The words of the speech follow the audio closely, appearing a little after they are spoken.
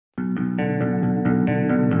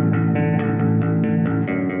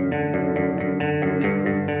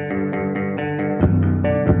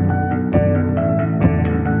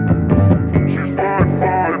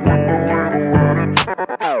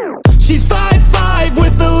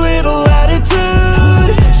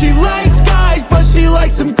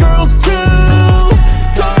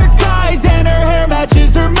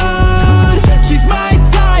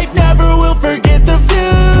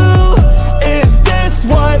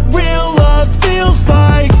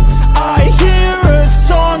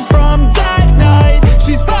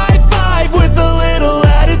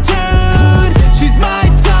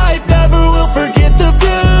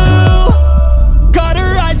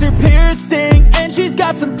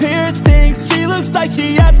got some piercings. She looks like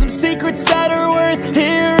she has some secrets that are worth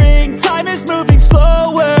hearing. Time is moving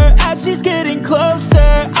slower as she's getting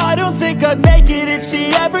closer. I don't think I'd make it if she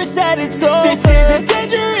ever said it's over. This is a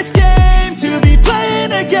dangerous game to be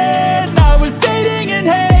playing again. I was dating and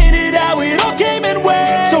hated how it all came and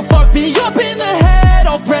went. So fuck me up in the head,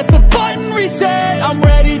 I'll press the button reset. I'm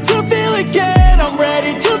ready to feel again, I'm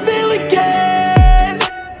ready to feel again.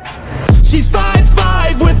 She's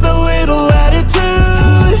 5'5" with a little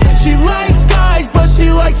attitude. She likes guys, but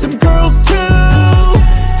she likes some girls too.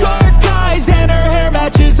 Dark eyes and her hair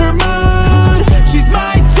matches her mood. She's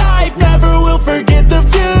my type, never will forget the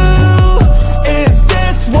view. Is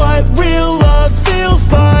this what real love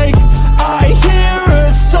feels like? I hear a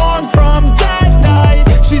song from that night.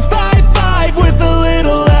 She's 5'5" with a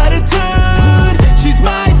little attitude. She's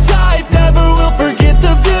my type, never will forget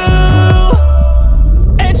the view.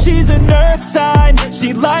 And she's an earth sign,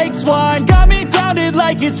 she likes wine. Got me grounded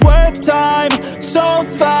like it's worth time. So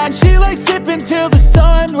fine, she likes sipping till the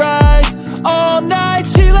sunrise. All night,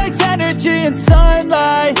 she likes energy and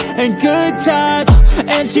sunlight and good times.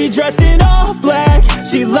 And she dressed in all black.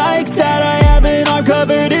 She likes that I have an arm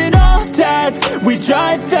covered in all tats. We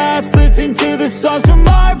drive fast, listen to the songs from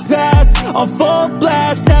our past. On full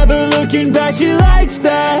blast, never looking back. She likes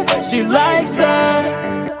that, she likes that.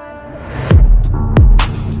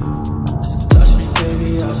 Touch me,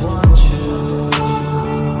 baby, I want you.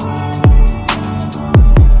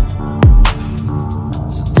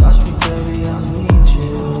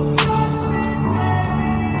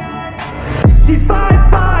 She's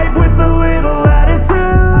 5'5" with a little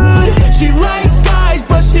attitude. She likes guys,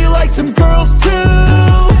 but she likes some girls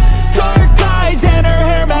too. Dark eyes and her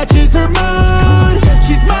hair matches her mood.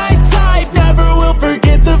 She's my type, never will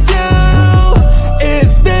forget the view.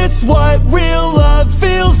 Is this what real love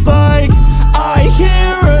feels like? I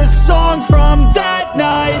hear a song from that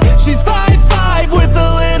night. She's 5'5" with a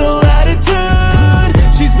little attitude.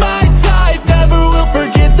 She's my type, never will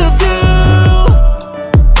forget the view.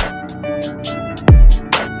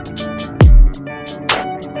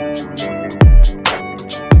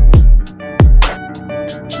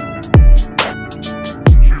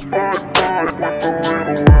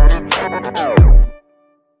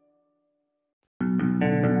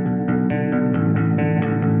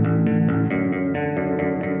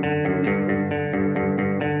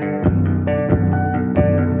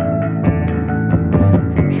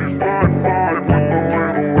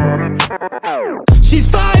 She's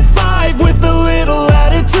 5'5" with a little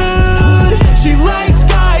attitude. She likes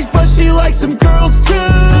guys, but she likes some girls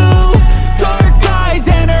too. Dark eyes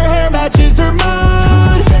and her hair matches her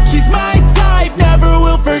mood. She's my type, never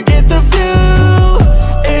will forget the view.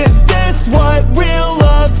 Is this what real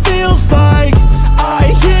love feels like?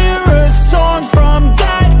 I hear a song from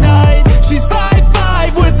that night. She's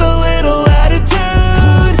 5'5" with a little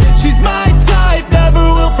attitude. She's my type, never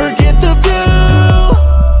will forget the view.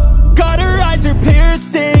 Got her eyes are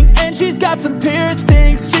piercing, and she's got some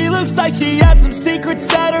piercings. She looks like she has some secrets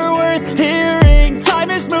that are worth hearing.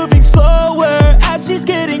 Time is moving slower as she's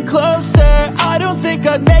getting closer. I don't think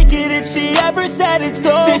I'd make it if she ever said it's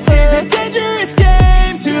over. This is a dangerous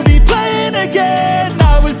game to be playing again.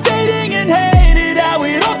 I was dating and hated how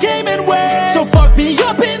it all came and went. So fuck me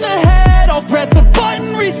up in the head, I'll press the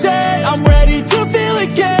button reset. I'm ready to feel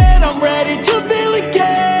again, I'm ready to feel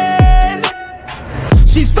again.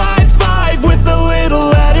 She's 5'5" with a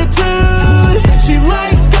little attitude. She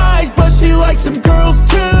likes guys, but she likes some girls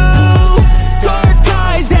too. Dark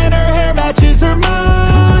eyes and her hair matches her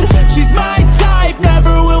mood. She's my type,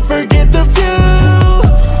 never will forget the view.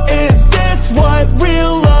 Is this what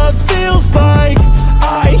real love feels like?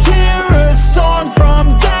 I hear a song from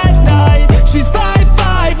that night. She's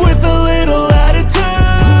 5'5" with a little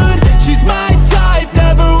attitude. She's my type,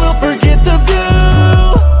 never will forget the view.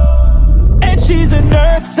 And she's an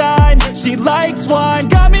earth sign, she likes wine.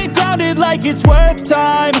 Got me grounded like it's worth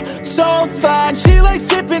time. So fine, she likes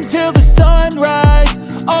sipping till the sunrise.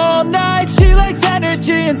 All night, she likes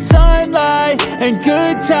energy and sunlight and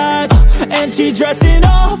good times. And she dressed in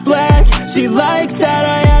all black. She likes that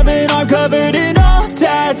I have an arm covered in all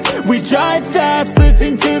tats. We drive fast,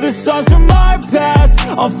 listen to the songs from our past.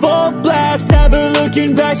 On full blast, never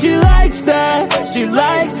looking back. She likes that, she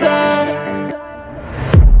likes that.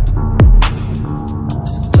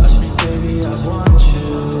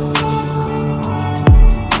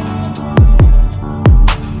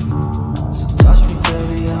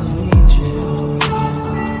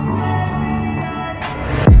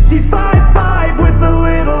 She's 5'5" with a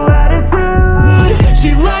little attitude.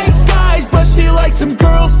 She likes guys, but she likes some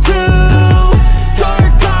girls too.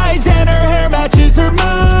 Dark eyes and her hair matches her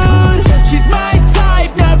mood. She's my type,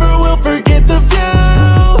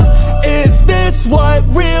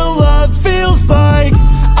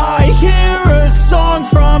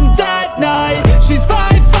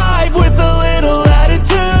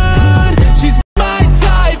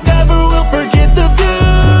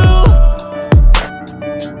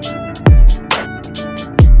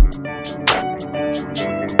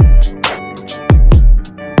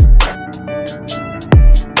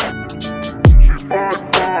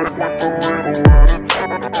 She's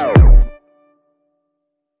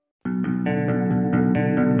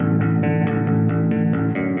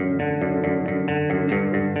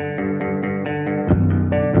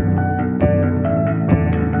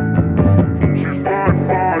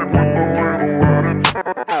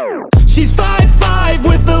 5'5"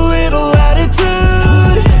 with a little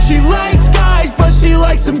attitude. She likes guys, but she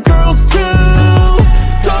likes some girls too.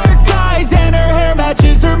 Dark eyes and her hair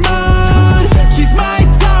matches her mood. She's my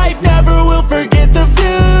type, never will forget the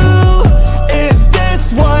view. Is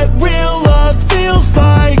this what real love feels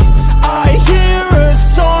like? I hear a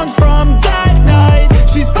song from that night.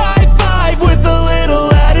 She's 5'5" with a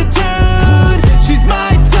little attitude. She's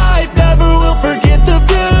my type, never will forget the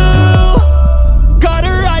view. Got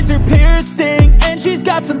her eyes are piercing, and she's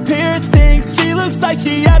got some piercings. She looks like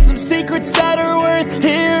she has some secrets that are worth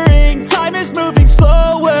hearing. Time is moving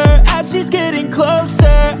slower as she's getting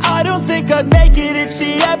closer. I don't think I'd make it if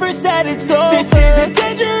she ever said it's over. This is a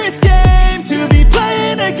dangerous game to be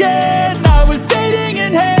playing again. I was dating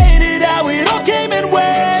and hated how it all came and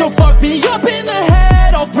went. So fuck me up in the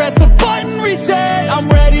head, I'll press the button reset. I'm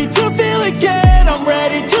ready to feel again, I'm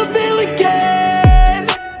ready to feel again.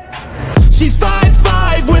 She's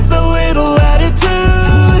 5'5" with a little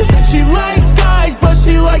attitude. She likes guys, but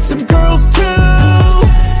she likes some girls too.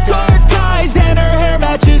 Dark eyes and her hair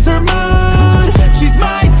matches her mood. She's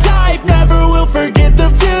my type, never will forget the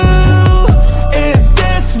view. Is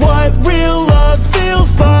this what real love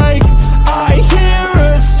feels like? I hear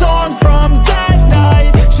a song from that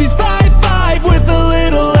night. She's 5'5" with a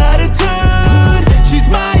little attitude. She's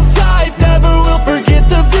my type, never will forget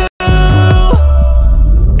the view.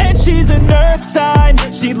 And she's an earth sign,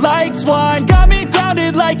 she likes wine. Got me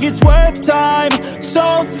grounded like it's worth time.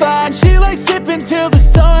 So fine, she likes sipping till the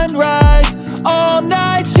sunrise. All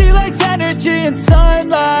night, she likes energy and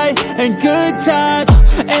sunlight and good times.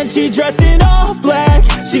 And she dressed in all black.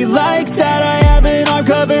 She likes that I have an arm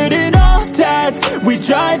covered in all tats. We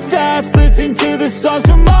drive fast, listen to the songs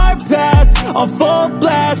from our past. On full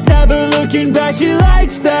blast, never looking back. She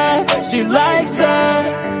likes that, she likes that.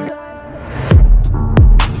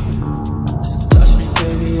 Touch me,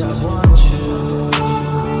 baby, I want you.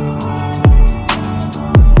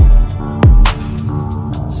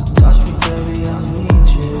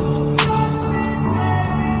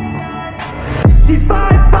 She's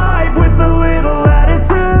 5'5" with a little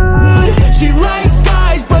attitude. She likes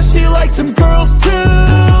guys, but she likes some girls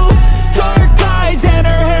too. Dark eyes and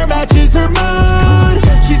her hair matches her mood.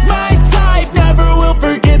 She's my type, never will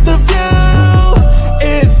forget the view.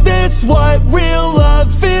 Is this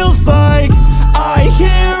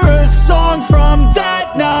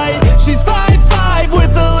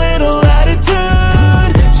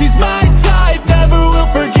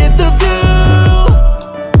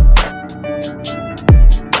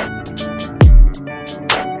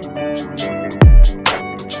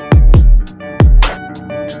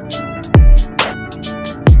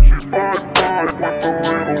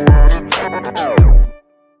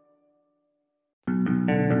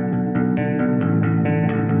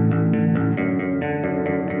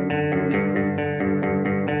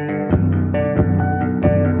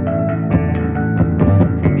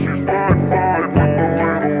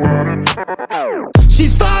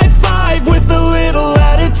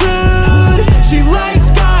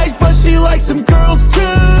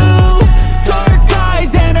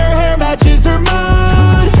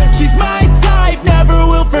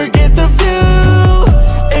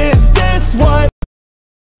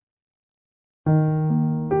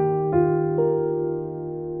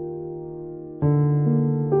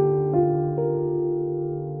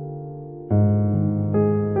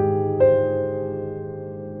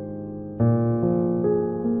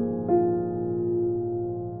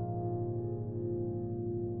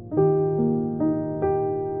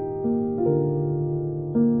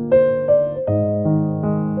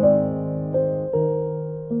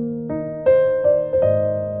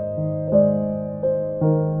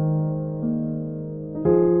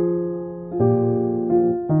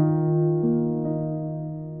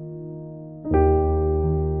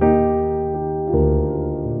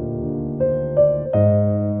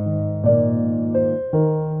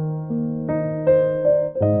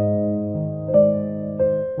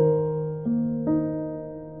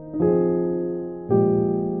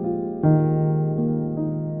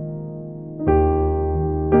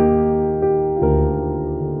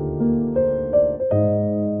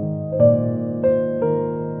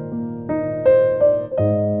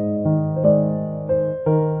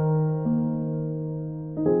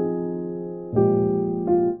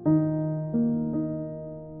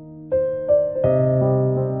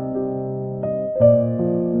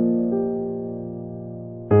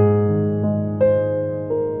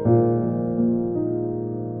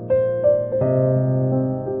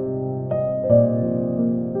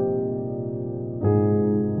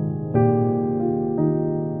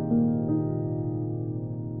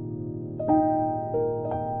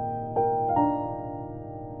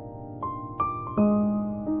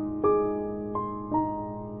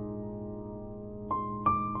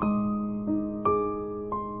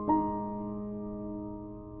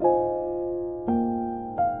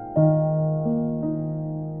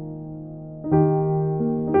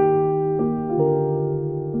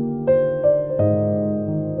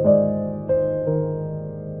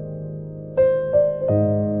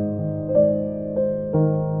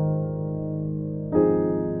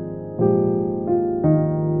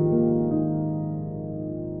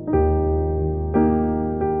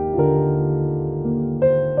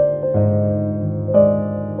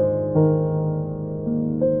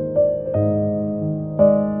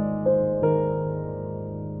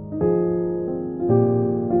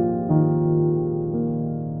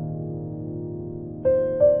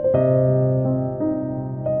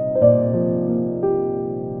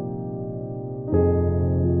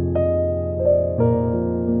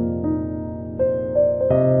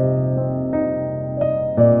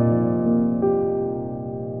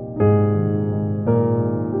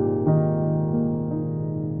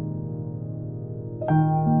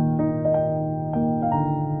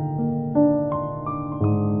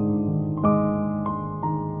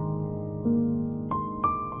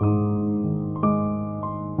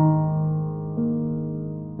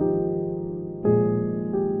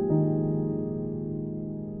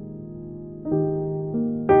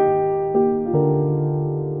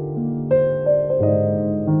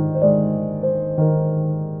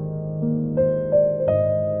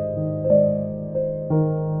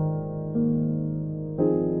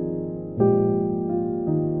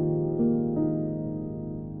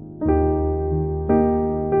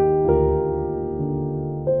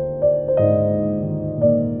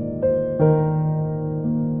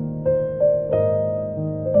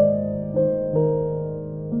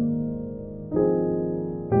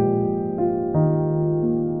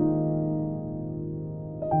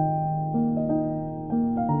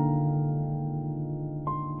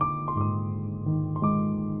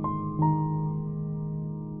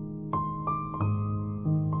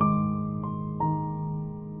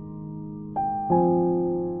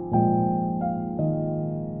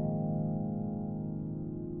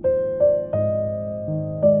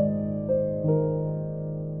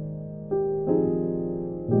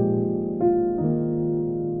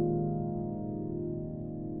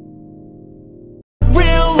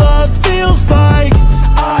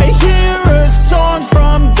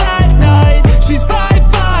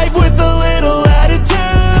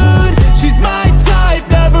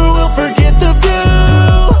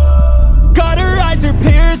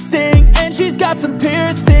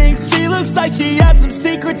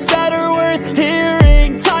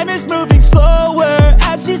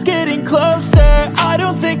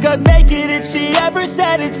I'd make it if she ever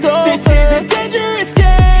said it's over. This is a dangerous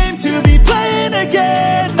game to be playing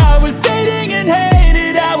again. I was dating and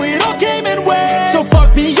hated how it all came and went. So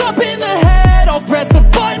fuck me up in the head, I'll press the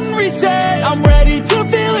button reset. I'm ready to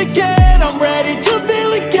feel again, I'm ready to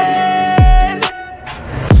feel again.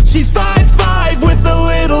 She's 5'5" with a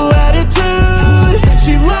little attitude.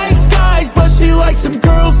 She likes guys, but she likes some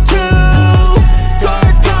girls too.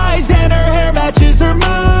 Dark eyes and her hair matches her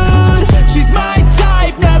mood. She's my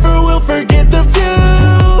type, never will forget the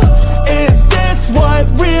view. Is this what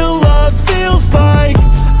real love feels like?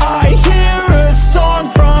 I hear a song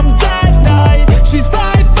from that night. She's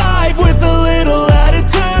 5'5" with a little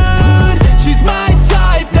attitude. She's my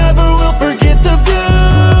type, never will forget the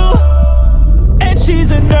view. And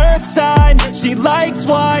she's an earth sign, she likes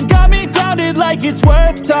wine. Got me grounded like it's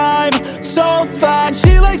work time. So fine,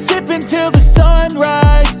 she likes sipping till the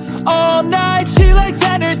sunrise. All night, she likes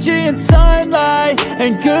energy and sunlight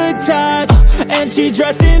and good times. And she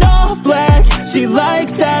dressed in all black. She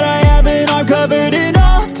likes that I have an arm covered in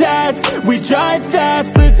all tats. We drive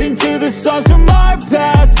fast, listen to the songs from our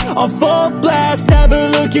past. On full blast, never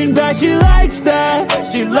looking back. She likes that,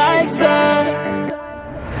 she likes that.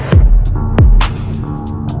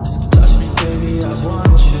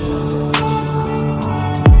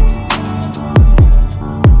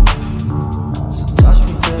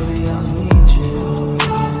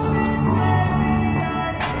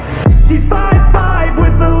 She's 5'5"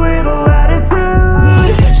 with a little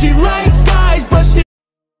attitude. She likes guys, but she...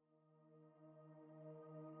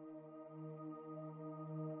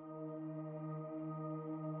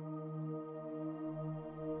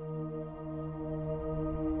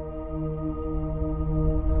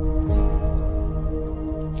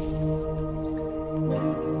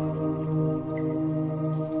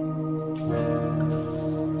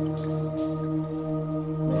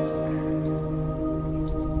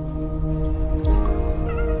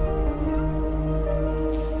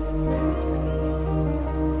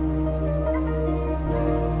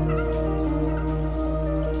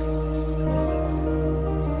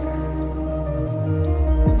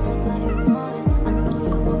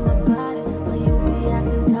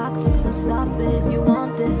 Stop it if you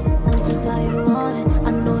want this. That's just how you want it.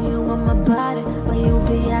 I know you want my body, but you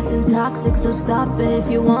be acting toxic, so stop it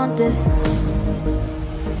if you want this.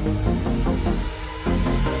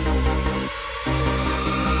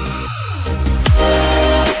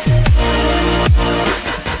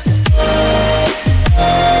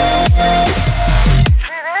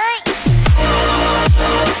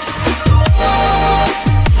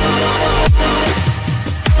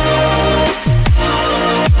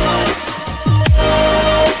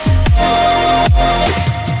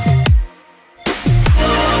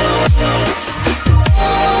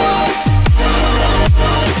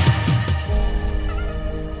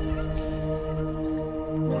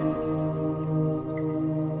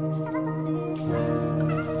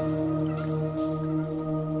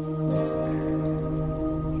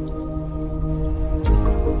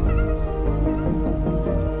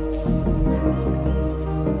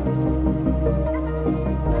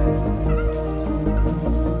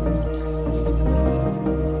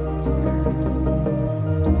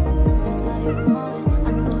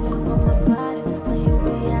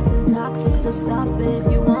 So stop it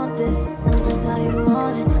if you want this. That's just how you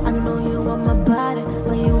want it. I know you want my body,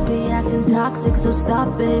 but you be acting toxic, so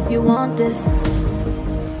stop it if you want this.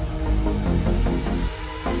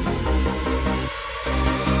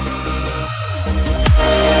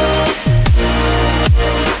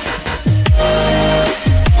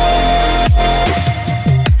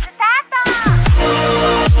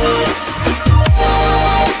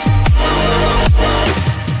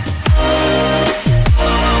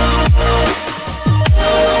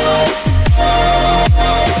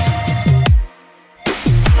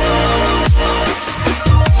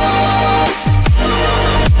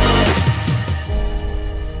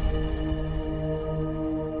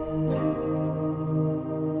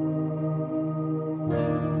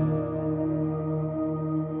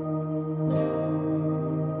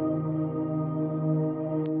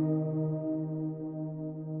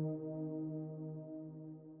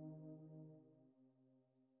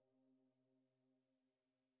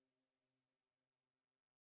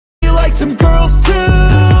 Some girls too.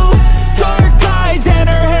 Dark eyes and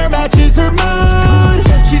her hair matches her mood.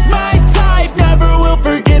 She's my type, never will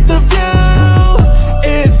forget the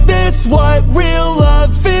view. Is this what real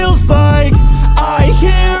love feels like? I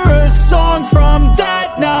hear a song from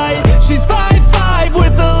that night. She's 5'5"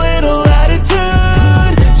 with a little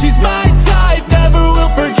attitude. She's my type, never will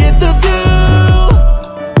forget the view.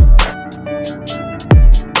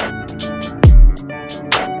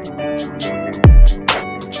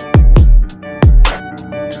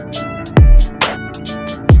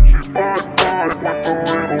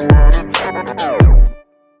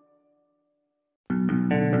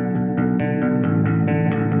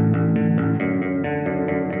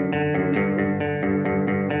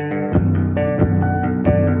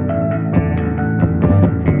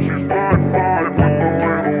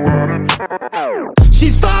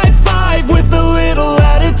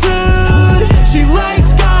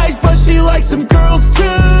 likes some girls too.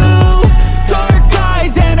 Dark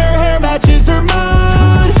eyes and her hair matches her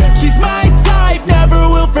mood. She's my type, never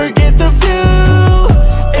will forget the view.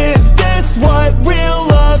 Is this what real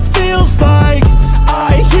love feels like?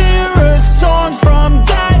 I hear a song from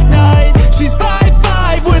that night. She's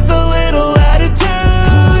 5'5" with a little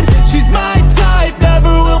attitude. She's my type,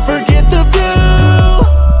 never will forget the view.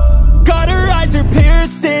 God, her eyes are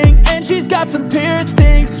piercing, and she's got some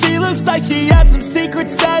piercings. She looks like she has some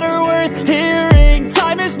secrets that are worth hearing.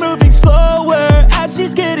 Time is moving slower as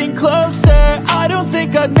she's getting closer. I don't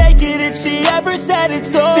think I'd make it if she ever said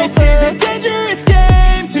it's over. This is a dangerous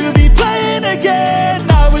game to be playing again.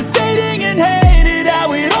 I was dating and hated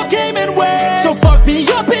how it all came and went. So fuck me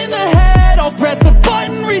up in the head, I'll press the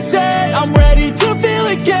button reset. I'm ready to feel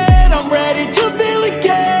again, I'm ready to feel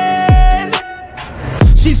again.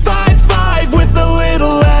 She's 5'5" with a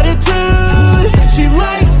little attitude. She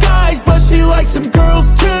likes guys, but she likes some girls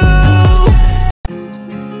too.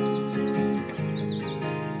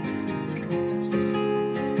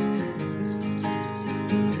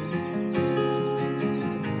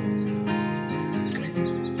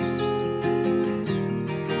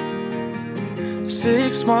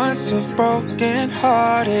 6 months of broken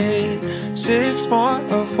hearted, 6 more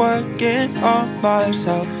of working on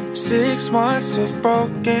myself. 6 months of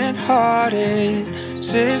broken hearted,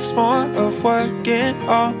 6 more of working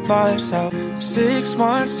on myself. 6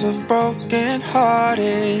 months of broken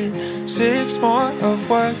hearted, 6 more of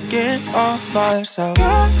working on myself.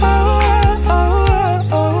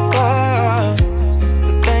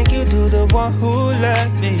 So thank you to the one who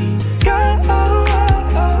let me go.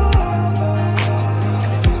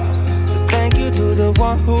 To the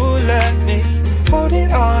one who let me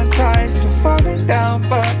holding on tight, still falling down,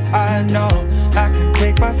 but I know I can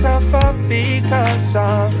pick myself up because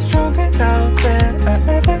I'm stronger now than I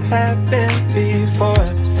ever have been before.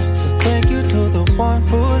 So thank you to the one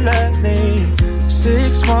who let me.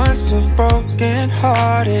 6 months of broken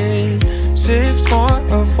hearted, 6 more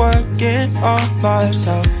of working on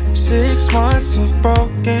myself. 6 months of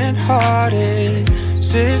broken hearted,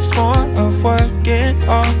 6 more of working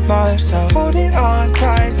on myself. Holding on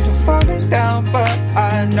tight, still falling down, but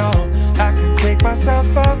I know I can pick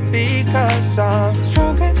myself up because I'm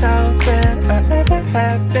stronger now than I ever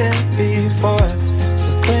have been before. So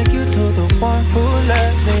thank you to the one who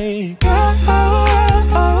let me go.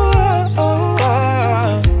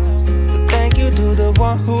 So thank you to the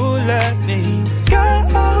one who let me go.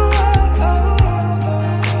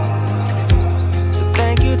 So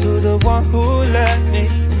thank you to the one who let me.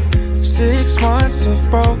 6 months of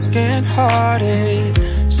broken hearted,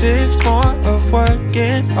 6 more of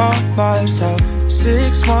working on myself.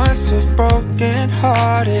 6 months of broken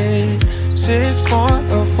hearted, 6 more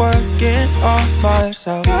of working on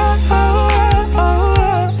myself.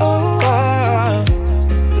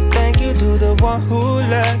 So thank you to the one who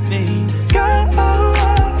let me go.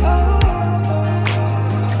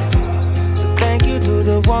 So thank you to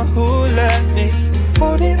the one who let me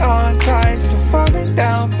holding on tight, still falling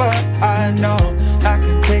down, but I know I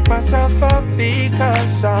can pick myself up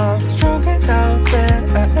because I'm stronger now than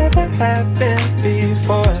I ever have been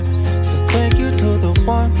before. So thank you to the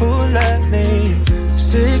one who let me.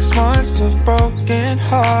 6 months of broken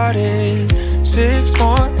hearted, 6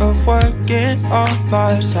 more of working on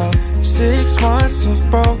myself. 6 months of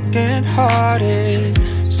broken hearted,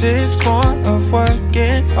 6 more of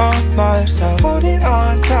working on myself. Holding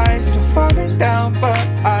on tight, still falling down, but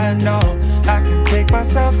I know I can pick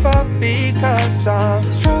myself up because I'm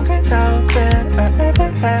stronger now than I ever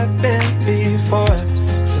have been before.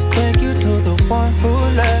 So thank you to the one who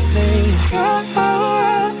let me go.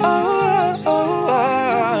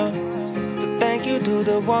 So thank you to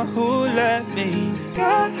the one who let me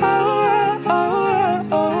go.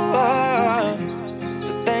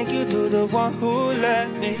 So thank you to the one who let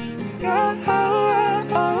me go.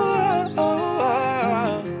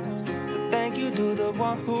 So thank you to the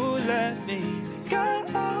one who let me go.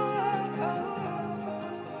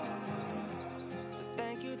 So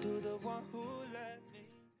thank you to the one who let me.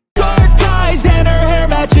 Dark eyes and her hair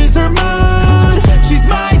matches her mood. She's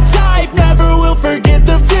my type, never will forget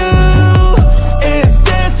the view. Is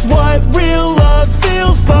this what real love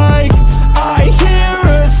feels like? I hear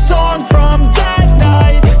a song from that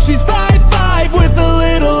night. She's 5'5" with a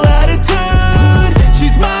little attitude.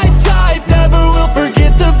 She's my type, never will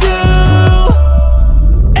forget the view.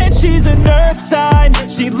 And she's an earth sign,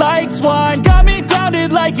 she likes wine. Got me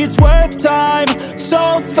grounded like it's worth time.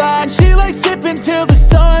 So fine, she likes sipping till the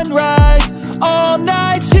sunrise. All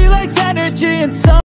night, she likes energy and sun.